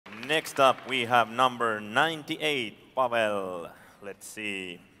Next up we have number 98, Pavel. Let's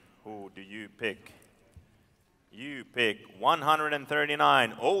see, who do you pick? You pick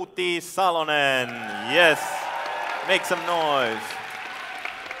 139, Outi Salonen. Yes, make some noise.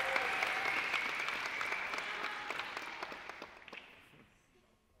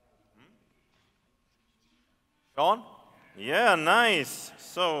 Sean? Yeah, nice.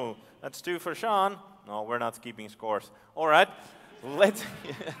 So that's 2 for Sean. No, we're not keeping scores. All right, let's.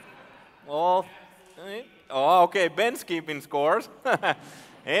 Well, oh, okay, Ben's keeping scores.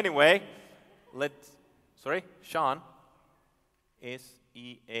 Anyway, let's. Sorry, Sean.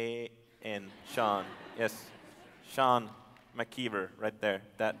 S-E-A-N. Sean. Yes, Sean McKeever, right there.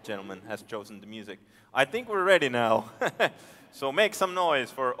 That gentleman has chosen the music. I think we're ready now. So make some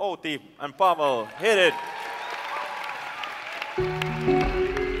noise for Outi and Pavel. Hit it.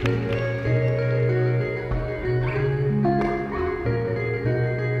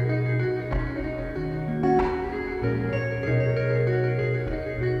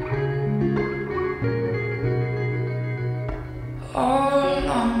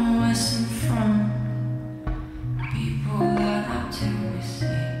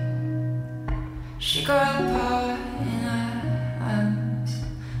 She got a part in her hands,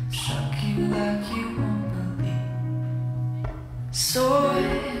 struck you like you won't believe. Sword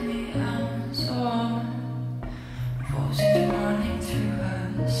in the Amazon, voices running through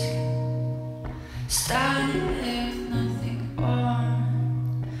her skin. Standing there with nothing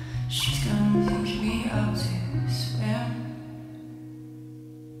on, she's gonna teach me how to swim.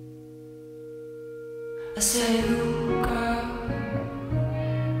 I say, look up.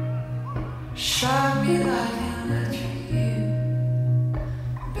 Shock me like an electric you,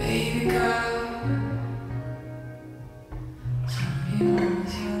 baby girl. Turn me on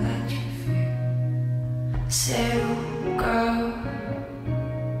with your electric feel. Say, oh girl.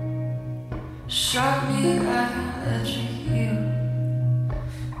 Shock me like an electric you,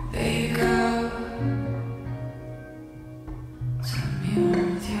 baby girl. Turn me on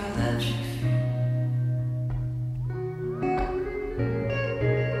with your electric feel.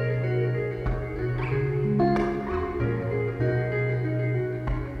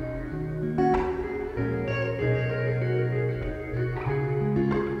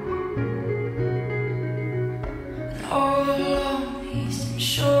 All along the eastern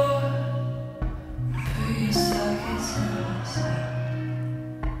shore, put your sockets in the sea.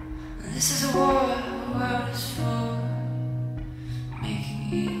 And this is a war the world is for, making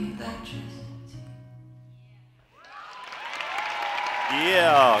electricity.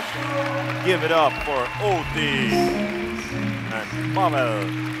 Yeah, give it up for Outi and Pavel.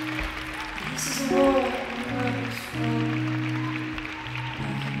 This is a war the world is for,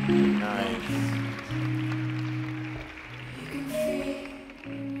 making Nice.